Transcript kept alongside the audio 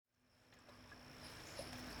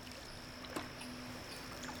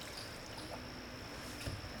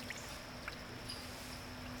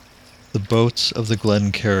Boats of the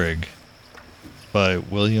Glen Carrig by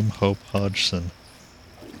William Hope Hodgson.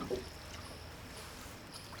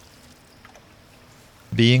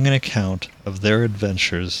 Being an account of their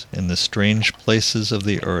adventures in the strange places of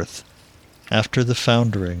the earth, after the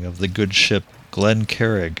foundering of the good ship Glen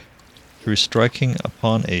Carrig, through striking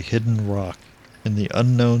upon a hidden rock in the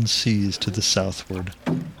unknown seas to the southward,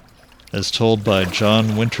 as told by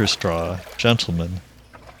John Winterstraw, gentleman,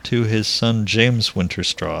 to his son James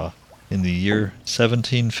Winterstraw, in the year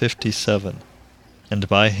 1757, and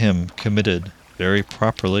by him committed very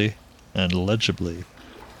properly and legibly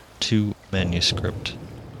to manuscript.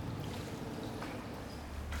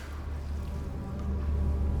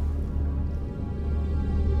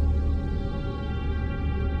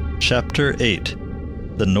 Chapter 8.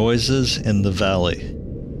 The Noises in the Valley.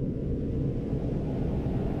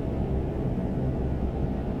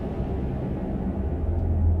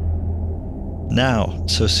 Now,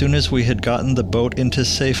 so soon as we had gotten the boat into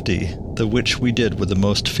safety, the which we did with the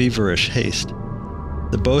most feverish haste,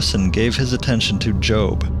 the boatswain gave his attention to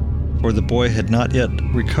Job, for the boy had not yet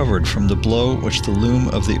recovered from the blow which the loom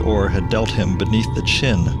of the oar had dealt him beneath the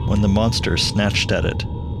chin when the monster snatched at it.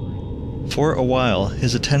 For a while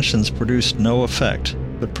his attentions produced no effect,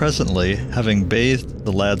 but presently, having bathed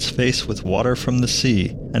the lad's face with water from the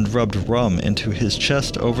sea, and rubbed rum into his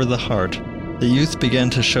chest over the heart, the youth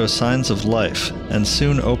began to show signs of life, and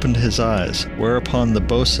soon opened his eyes, whereupon the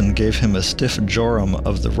boatswain gave him a stiff jorum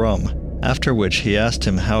of the rum, after which he asked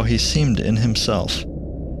him how he seemed in himself.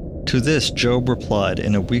 To this Job replied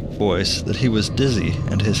in a weak voice that he was dizzy,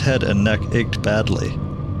 and his head and neck ached badly.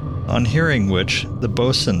 On hearing which, the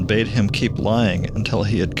boatswain bade him keep lying until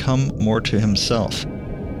he had come more to himself.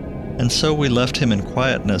 And so we left him in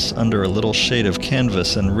quietness under a little shade of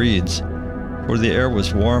canvas and reeds, for the air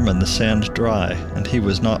was warm and the sand dry, and he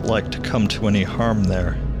was not like to come to any harm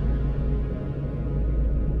there.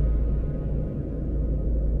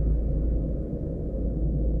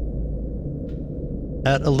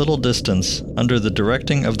 At a little distance, under the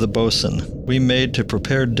directing of the boatswain, we made to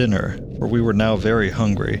prepare dinner, for we were now very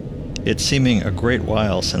hungry, it seeming a great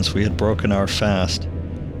while since we had broken our fast.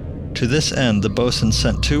 To this end the boatswain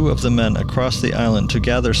sent 2 of the men across the island to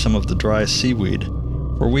gather some of the dry seaweed,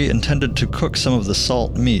 for we intended to cook some of the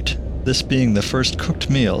salt meat, this being the first cooked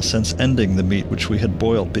meal since ending the meat which we had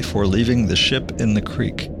boiled before leaving the ship in the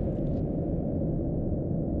creek.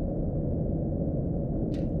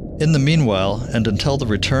 In the meanwhile, and until the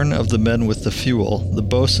return of the men with the fuel, the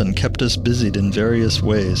boatswain kept us busied in various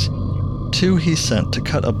ways. 2 he sent to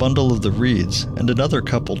cut a bundle of the reeds, and another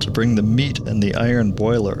couple to bring the meat and the iron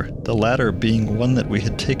boiler, the latter being one that we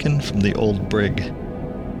had taken from the old brig.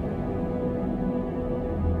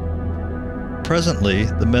 Presently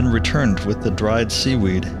the men returned with the dried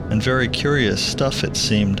seaweed, and very curious stuff it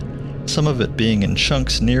seemed, some of it being in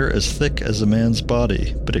chunks near as thick as a man's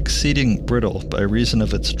body, but exceeding brittle by reason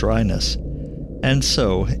of its dryness. And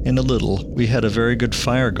so, in a little, we had a very good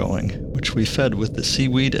fire going, which we fed with the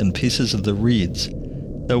seaweed and pieces of the reeds,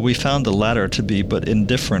 though we found the latter to be but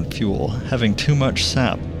indifferent fuel, having too much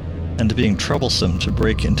sap, and being troublesome to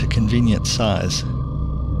break into convenient size.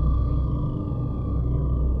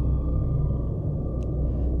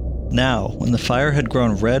 Now, when the fire had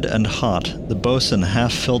grown red and hot, the boatswain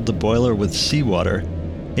half filled the boiler with sea water,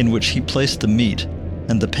 in which he placed the meat,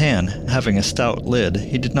 and the pan, having a stout lid,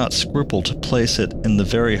 he did not scruple to place it in the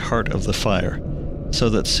very heart of the fire, so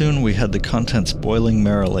that soon we had the contents boiling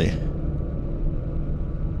merrily.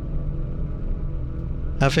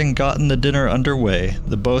 Having gotten the dinner under way,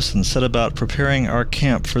 the boatswain set about preparing our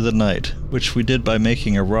camp for the night, which we did by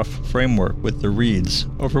making a rough framework with the reeds,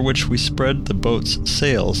 over which we spread the boat's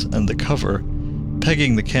sails and the cover,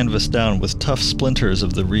 pegging the canvas down with tough splinters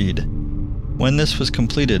of the reed. When this was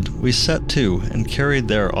completed, we set to and carried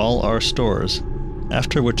there all our stores,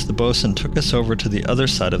 after which the boatswain took us over to the other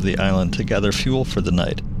side of the island to gather fuel for the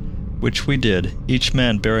night, which we did, each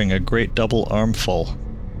man bearing a great double armful.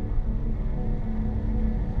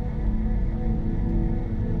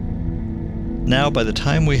 Now, by the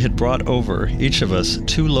time we had brought over, each of us,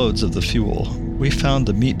 2 loads of the fuel, we found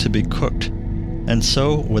the meat to be cooked, and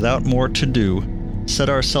so, without more to do, set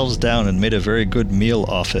ourselves down and made a very good meal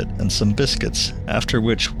off it, and some biscuits, after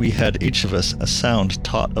which we had each of us a sound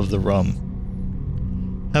tot of the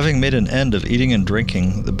rum. Having made an end of eating and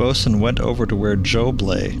drinking, the boatswain went over to where Job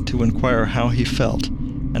lay, to inquire how he felt,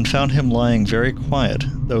 and found him lying very quiet,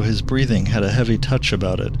 though his breathing had a heavy touch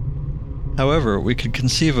about it. However, we could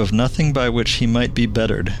conceive of nothing by which he might be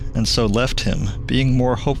bettered, and so left him, being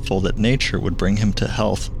more hopeful that nature would bring him to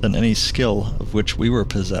health than any skill of which we were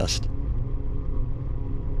possessed.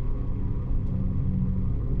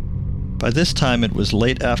 By this time it was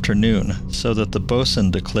late afternoon, so that the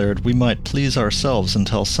boatswain declared we might please ourselves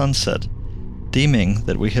until sunset, deeming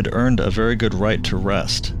that we had earned a very good right to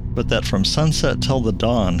rest, but that from sunset till the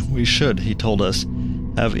dawn we should, he told us,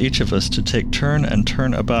 have each of us to take turn and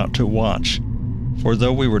turn about to watch, for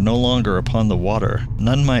though we were no longer upon the water,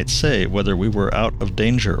 none might say whether we were out of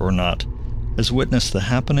danger or not, as witness the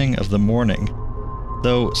happening of the morning,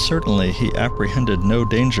 though certainly he apprehended no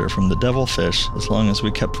danger from the devilfish as long as we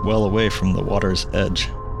kept well away from the water's edge.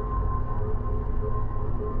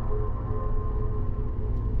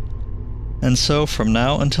 And so from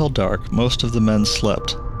now until dark most of the men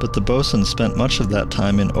slept, but the boatswain spent much of that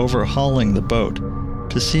time in overhauling the boat,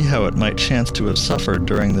 to see how it might chance to have suffered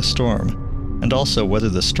during the storm, and also whether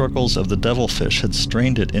the struggles of the devilfish had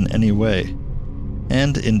strained it in any way.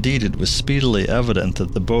 And indeed it was speedily evident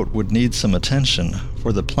that the boat would need some attention,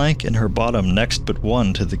 for the plank in her bottom next but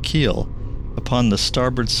one to the keel, upon the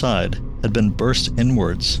starboard side, had been burst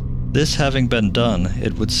inwards. This having been done,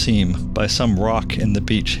 it would seem, by some rock in the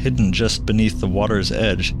beach hidden just beneath the water's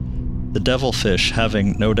edge, the devilfish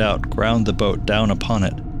having, no doubt, ground the boat down upon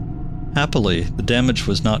it. Happily, the damage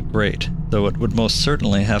was not great, though it would most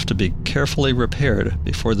certainly have to be carefully repaired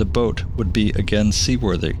before the boat would be again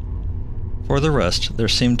seaworthy. For the rest, there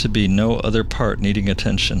seemed to be no other part needing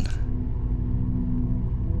attention.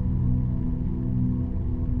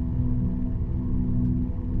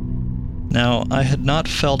 Now, I had not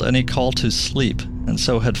felt any call to sleep, and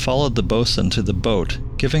so had followed the boatswain to the boat,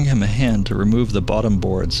 giving him a hand to remove the bottom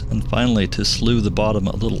boards, and finally to slew the bottom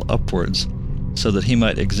a little upwards, so that he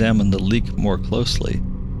might examine the leak more closely.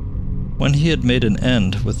 When he had made an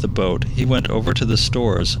end with the boat, he went over to the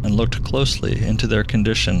stores and looked closely into their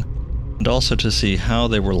condition, and also to see how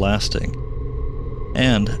they were lasting.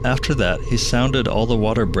 And, after that, he sounded all the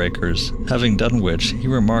water breakers, having done which, he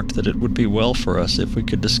remarked that it would be well for us if we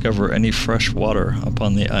could discover any fresh water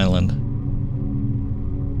upon the island.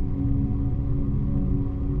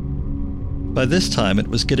 By this time it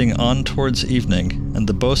was getting on towards evening, and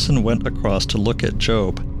the boatswain went across to look at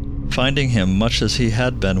Job, finding him much as he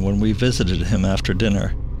had been when we visited him after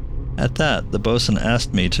dinner. At that, the boatswain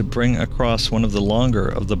asked me to bring across one of the longer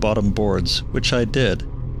of the bottom boards, which I did,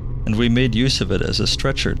 and we made use of it as a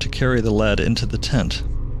stretcher to carry the lad into the tent.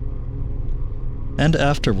 And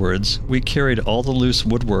afterwards, we carried all the loose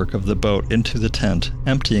woodwork of the boat into the tent,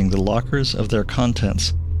 emptying the lockers of their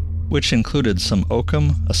contents, which included some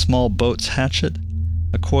oakum, a small boat's hatchet,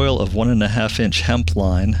 a coil of 1.5-inch hemp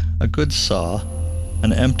line, a good saw,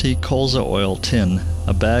 an empty colza oil tin,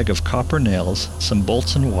 a bag of copper nails, some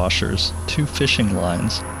bolts and washers, 2 fishing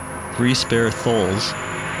lines, 3 spare tholes,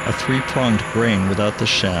 a 3-pronged grain without the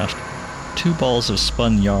shaft, 2 balls of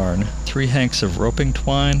spun yarn, 3 hanks of roping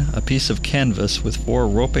twine, a piece of canvas with 4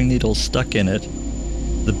 roping needles stuck in it,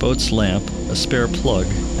 the boat's lamp, a spare plug,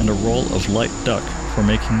 and a roll of light duck for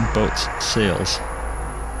making boat's sails.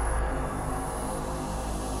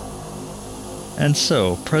 And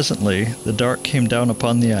so, presently, the dark came down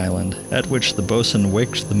upon the island, at which the boatswain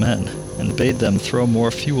waked the men, and bade them throw more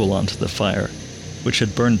fuel onto the fire, which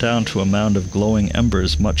had burned down to a mound of glowing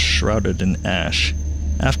embers much shrouded in ash.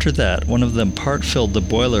 After that, one of them part-filled the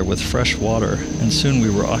boiler with fresh water, and soon we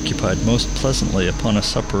were occupied most pleasantly upon a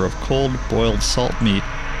supper of cold, boiled salt meat,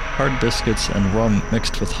 hard biscuits, and rum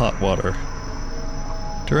mixed with hot water.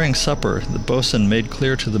 During supper, the boatswain made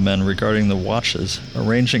clear to the men regarding the watches,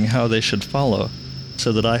 arranging how they should follow,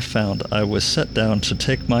 so that I found I was set down to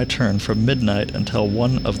take my turn from midnight until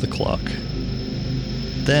 1 of the clock.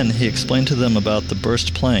 Then he explained to them about the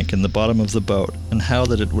burst plank in the bottom of the boat, and how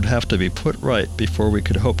that it would have to be put right before we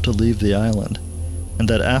could hope to leave the island, and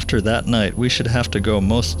that after that night we should have to go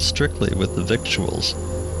most strictly with the victuals,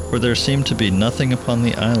 for there seemed to be nothing upon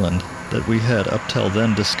the island that we had up till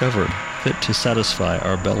then discovered fit to satisfy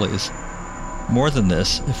our bellies. More than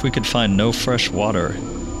this, if we could find no fresh water,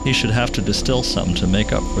 he should have to distill some to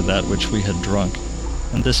make up for that which we had drunk,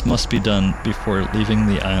 and this must be done before leaving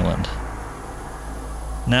the island.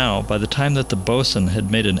 Now, by the time that the boatswain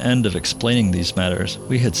had made an end of explaining these matters,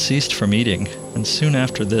 we had ceased from eating, and soon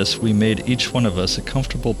after this we made each one of us a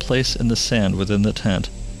comfortable place in the sand within the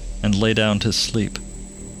tent, and lay down to sleep.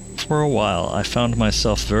 For a while I found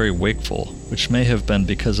myself very wakeful, which may have been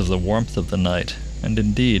because of the warmth of the night, and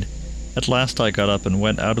indeed, at last I got up and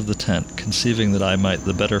went out of the tent, conceiving that I might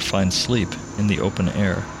the better find sleep in the open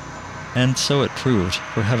air. And so it proved,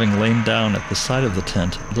 for having lain down at the side of the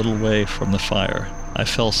tent a little way from the fire, I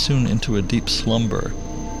fell soon into a deep slumber,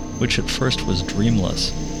 which at first was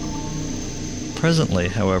dreamless. Presently,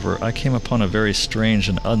 however, I came upon a very strange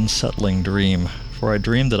and unsettling dream, for I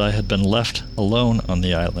dreamed that I had been left alone on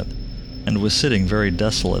the island, and was sitting very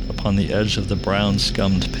desolate upon the edge of the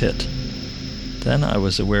brown-scummed pit. Then I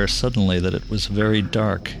was aware suddenly that it was very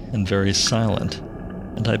dark and very silent,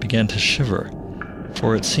 and I began to shiver,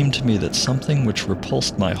 for it seemed to me that something which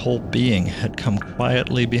repulsed my whole being had come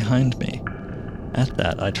quietly behind me. At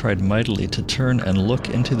that I tried mightily to turn and look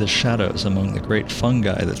into the shadows among the great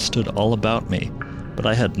fungi that stood all about me, but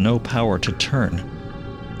I had no power to turn,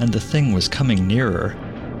 and the thing was coming nearer,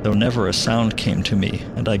 though never a sound came to me,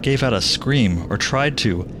 and I gave out a scream, or tried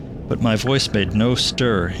to, but my voice made no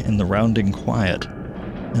stir in the rounding quiet.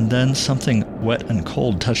 And then something wet and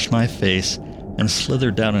cold touched my face, and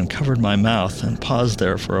slithered down and covered my mouth, and paused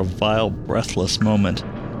there for a vile, breathless moment.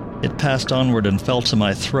 It passed onward and fell to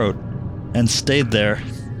my throat, and stayed there.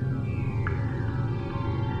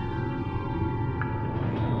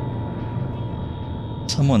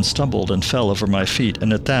 Someone stumbled and fell over my feet,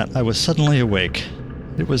 and at that I was suddenly awake.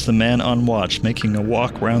 It was the man on watch making a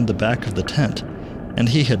walk round the back of the tent, and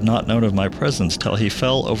he had not known of my presence till he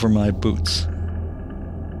fell over my boots.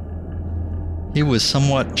 He was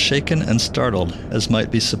somewhat shaken and startled, as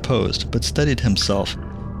might be supposed, but steadied himself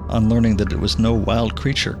on learning that it was no wild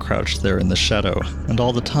creature crouched there in the shadow, and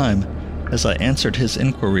all the time, as I answered his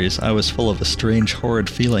inquiries, I was full of a strange horrid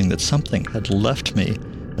feeling that something had left me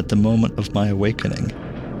at the moment of my awakening.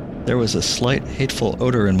 There was a slight hateful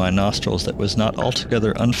odor in my nostrils that was not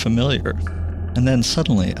altogether unfamiliar, and then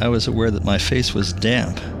suddenly I was aware that my face was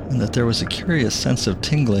damp, and that there was a curious sense of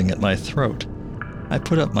tingling at my throat. I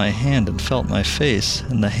put up my hand and felt my face,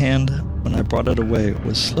 and the hand, when I brought it away,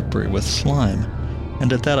 was slippery with slime,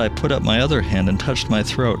 and at that I put up my other hand and touched my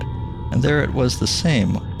throat, and there it was the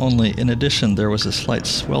same, only in addition there was a slight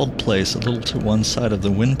swelled place a little to one side of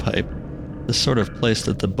the windpipe, the sort of place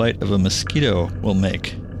that the bite of a mosquito will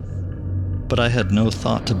make. But I had no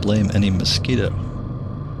thought to blame any mosquito.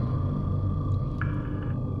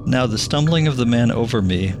 Now the stumbling of the man over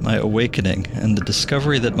me, my awakening, and the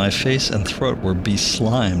discovery that my face and throat were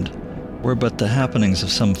beslimed, were but the happenings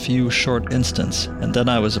of some few short instants, and then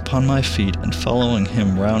I was upon my feet and following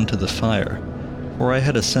him round to the fire, for I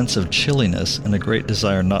had a sense of chilliness and a great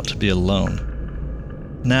desire not to be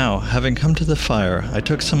alone. Now, having come to the fire, I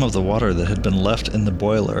took some of the water that had been left in the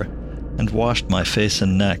boiler, and washed my face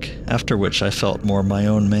and neck, after which I felt more my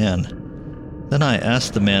own man. Then I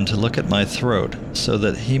asked the man to look at my throat, so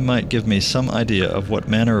that he might give me some idea of what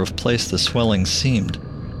manner of place the swelling seemed,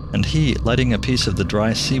 and he, lighting a piece of the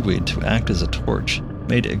dry seaweed to act as a torch,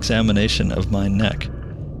 made examination of my neck,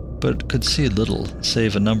 but could see little,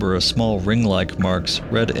 save a number of small ring-like marks,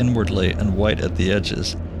 red inwardly and white at the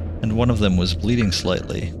edges, and one of them was bleeding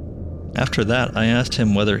slightly. After that I asked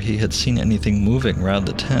him whether he had seen anything moving round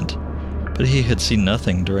the tent, but he had seen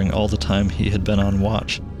nothing during all the time he had been on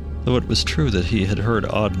watch, though it was true that he had heard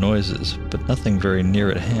odd noises, but nothing very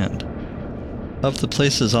near at hand. Of the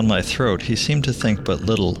places on my throat he seemed to think but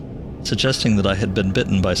little, suggesting that I had been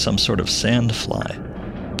bitten by some sort of sand-fly.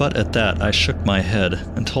 But at that I shook my head,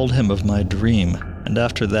 and told him of my dream, and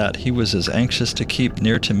after that he was as anxious to keep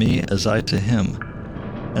near to me as I to him,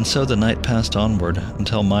 and so the night passed onward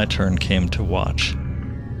until my turn came to watch.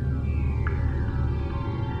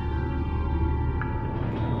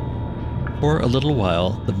 For a little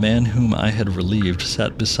while, the man whom I had relieved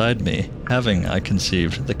sat beside me, having, I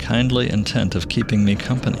conceived, the kindly intent of keeping me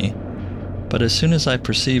company. But as soon as I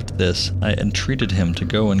perceived this, I entreated him to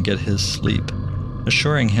go and get his sleep,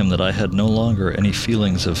 assuring him that I had no longer any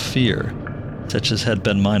feelings of fear, such as had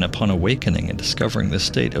been mine upon awakening and discovering the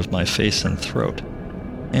state of my face and throat.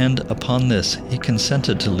 And upon this he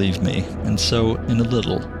consented to leave me, and so, in a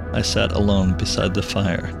little, I sat alone beside the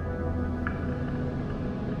fire.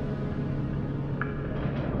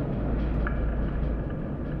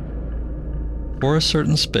 For a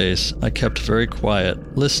certain space I kept very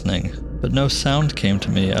quiet, listening, but no sound came to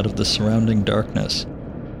me out of the surrounding darkness,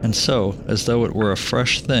 and so, as though it were a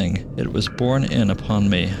fresh thing, it was borne in upon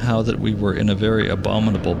me how that we were in a very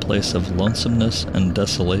abominable place of lonesomeness and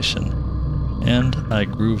desolation, and I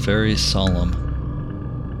grew very solemn.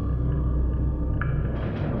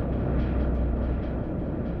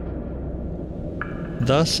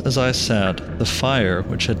 Thus, as I sat, the fire,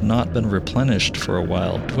 which had not been replenished for a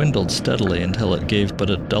while, dwindled steadily until it gave but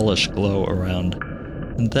a dullish glow around.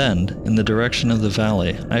 And then, in the direction of the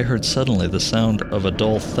valley, I heard suddenly the sound of a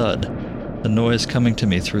dull thud, the noise coming to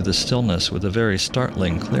me through the stillness with a very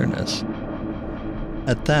startling clearness.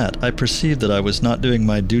 At that, I perceived that I was not doing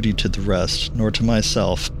my duty to the rest, nor to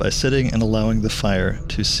myself, by sitting and allowing the fire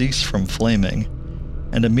to cease from flaming,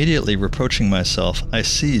 and immediately reproaching myself, I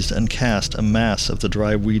seized and cast a mass of the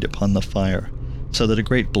dry weed upon the fire, so that a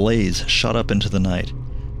great blaze shot up into the night,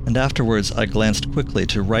 and afterwards I glanced quickly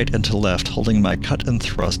to right and to left, holding my cut and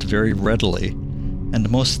thrust very readily, and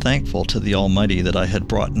most thankful to the Almighty that I had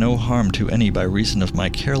brought no harm to any by reason of my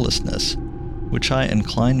carelessness, which I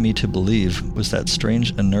incline me to believe was that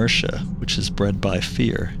strange inertia which is bred by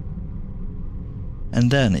fear.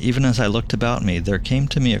 And then, even as I looked about me, there came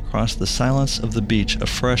to me across the silence of the beach a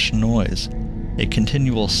fresh noise, a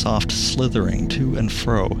continual soft slithering to and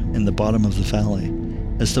fro in the bottom of the valley,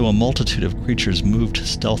 as though a multitude of creatures moved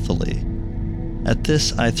stealthily. At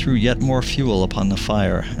this I threw yet more fuel upon the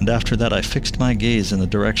fire, and after that I fixed my gaze in the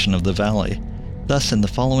direction of the valley. Thus in the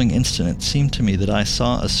following instant it seemed to me that I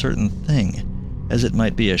saw a certain thing, as it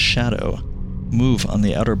might be a shadow, move on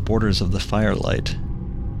the outer borders of the firelight.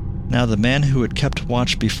 Now the man who had kept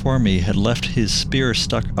watch before me had left his spear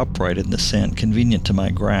stuck upright in the sand convenient to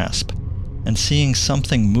my grasp, and seeing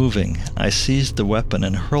something moving, I seized the weapon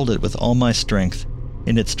and hurled it with all my strength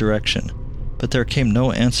in its direction, but there came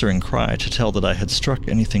no answering cry to tell that I had struck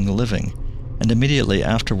anything living, and immediately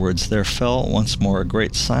afterwards there fell once more a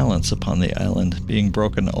great silence upon the island, being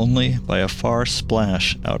broken only by a far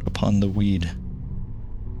splash out upon the weed.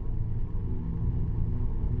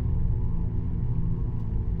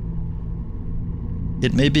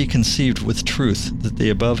 It may be conceived with truth that the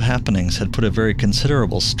above happenings had put a very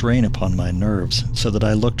considerable strain upon my nerves, so that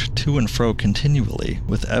I looked to and fro continually,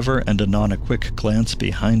 with ever and anon a quick glance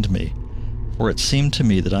behind me, for it seemed to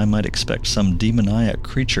me that I might expect some demoniac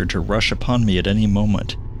creature to rush upon me at any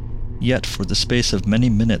moment. Yet for the space of many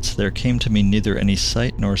minutes there came to me neither any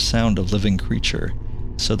sight nor sound of living creature,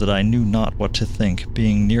 so that I knew not what to think,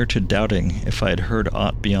 being near to doubting if I had heard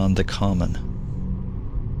aught beyond the common.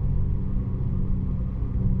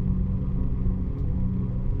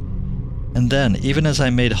 And then, even as I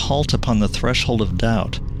made halt upon the threshold of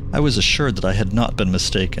doubt, I was assured that I had not been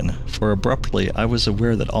mistaken, for abruptly I was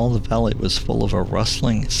aware that all the valley was full of a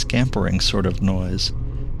rustling, scampering sort of noise,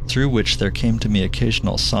 through which there came to me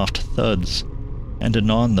occasional soft thuds, and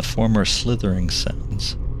anon the former slithering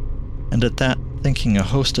sounds. And at that, thinking a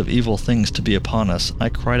host of evil things to be upon us, I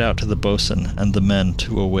cried out to the boatswain and the men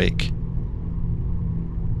to awake.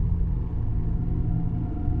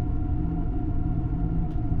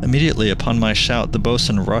 Immediately upon my shout the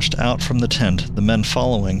boatswain rushed out from the tent, the men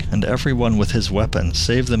following, and every one with his weapon,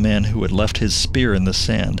 save the man who had left his spear in the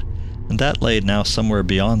sand, and that lay now somewhere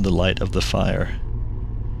beyond the light of the fire.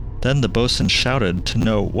 Then the boatswain shouted to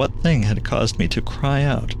know what thing had caused me to cry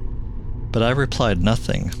out. But I replied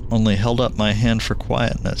nothing, only held up my hand for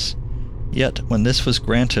quietness. Yet when this was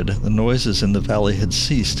granted, the noises in the valley had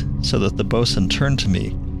ceased, so that the boatswain turned to me,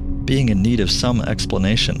 being in need of some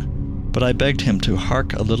explanation. But I begged him to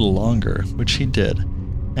hark a little longer, which he did,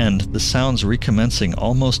 and, the sounds recommencing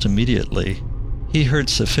almost immediately, he heard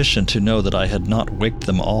sufficient to know that I had not waked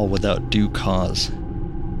them all without due cause.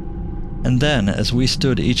 And then, as we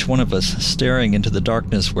stood each one of us staring into the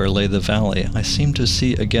darkness where lay the valley, I seemed to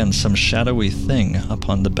see again some shadowy thing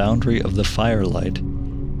upon the boundary of the firelight,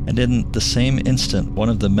 and in the same instant one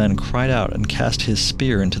of the men cried out and cast his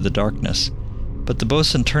spear into the darkness. But the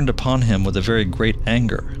boatswain turned upon him with a very great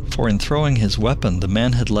anger, for in throwing his weapon the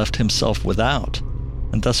man had left himself without,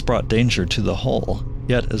 and thus brought danger to the whole.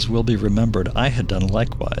 Yet, as will be remembered, I had done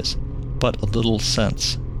likewise, but a little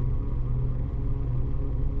since.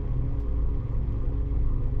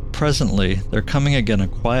 Presently there coming again a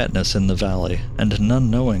quietness in the valley, and none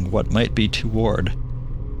knowing what might be toward,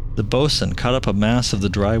 the boatswain caught up a mass of the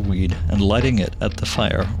dry weed, and lighting it at the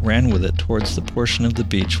fire, ran with it towards the portion of the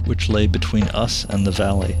beach which lay between us and the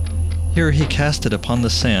valley. Here he cast it upon the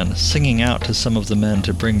sand, singing out to some of the men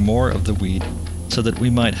to bring more of the weed, so that we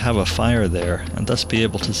might have a fire there, and thus be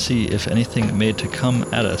able to see if anything made to come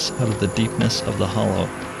at us out of the deepness of the hollow.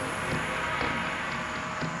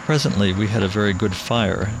 Presently we had a very good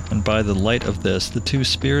fire, and by the light of this the two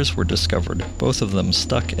spears were discovered, both of them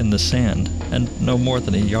stuck in the sand, and no more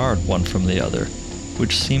than a yard one from the other,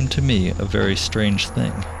 which seemed to me a very strange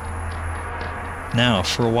thing. Now,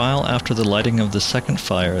 for a while after the lighting of the second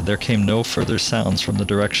fire, there came no further sounds from the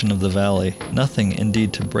direction of the valley, nothing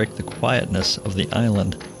indeed to break the quietness of the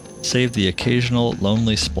island, save the occasional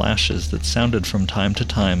lonely splashes that sounded from time to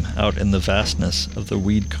time out in the vastness of the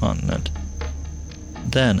weed continent.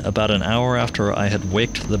 Then, about an hour after I had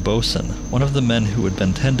waked the boatswain, one of the men who had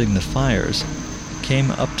been tending the fires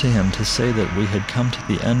came up to him to say that we had come to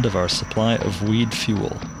the end of our supply of weed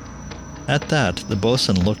fuel. At that the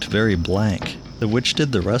boatswain looked very blank, the which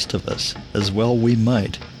did the rest of us, as well we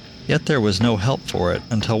might, yet there was no help for it,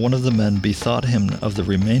 until one of the men bethought him of the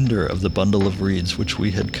remainder of the bundle of reeds which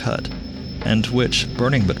we had cut, and which,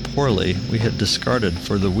 burning but poorly, we had discarded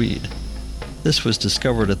for the weed. This was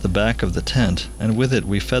discovered at the back of the tent, and with it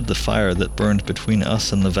we fed the fire that burned between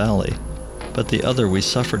us and the valley. But the other we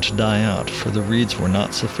suffered to die out, for the reeds were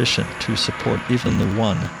not sufficient to support even the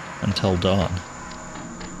one until dawn.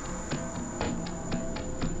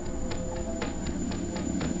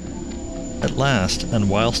 At last, and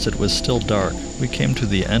whilst it was still dark, we came to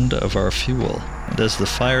the end of our fuel, and as the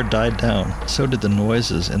fire died down, so did the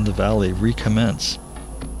noises in the valley recommence.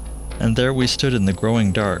 And there we stood in the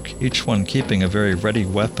growing dark, each one keeping a very ready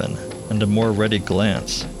weapon, and a more ready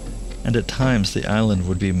glance. And at times the island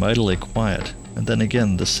would be mightily quiet, and then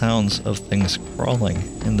again the sounds of things crawling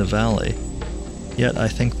in the valley. Yet I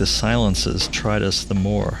think the silences tried us the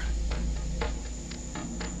more.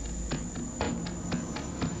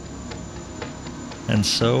 And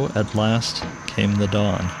so at last came the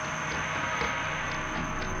dawn.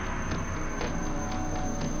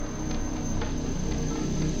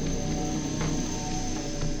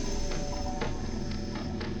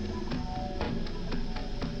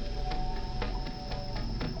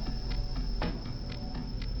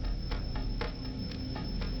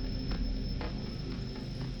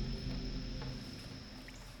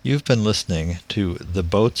 You've been listening to The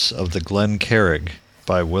Boats of the Glen Carrig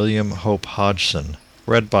by William Hope Hodgson,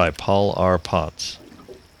 read by Paul R. Potts.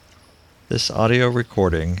 This audio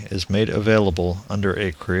recording is made available under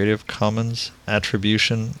a Creative Commons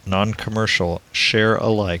Attribution Non-Commercial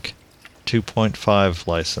Share-alike 2.5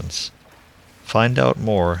 license. Find out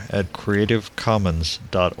more at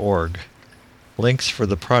creativecommons.org. Links for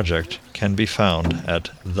the project can be found at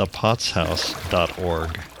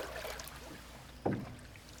thepottshouse.org.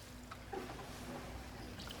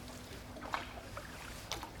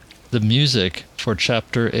 The music for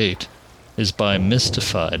Chapter 8 is by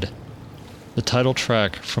Mystified, the title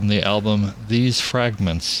track from the album These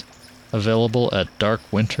Fragments, available at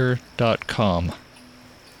darkwinter.com.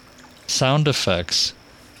 Sound effects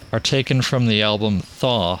are taken from the album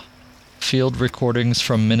Thaw, Field Recordings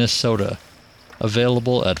from Minnesota,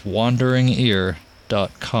 available at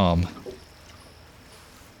wanderingear.com.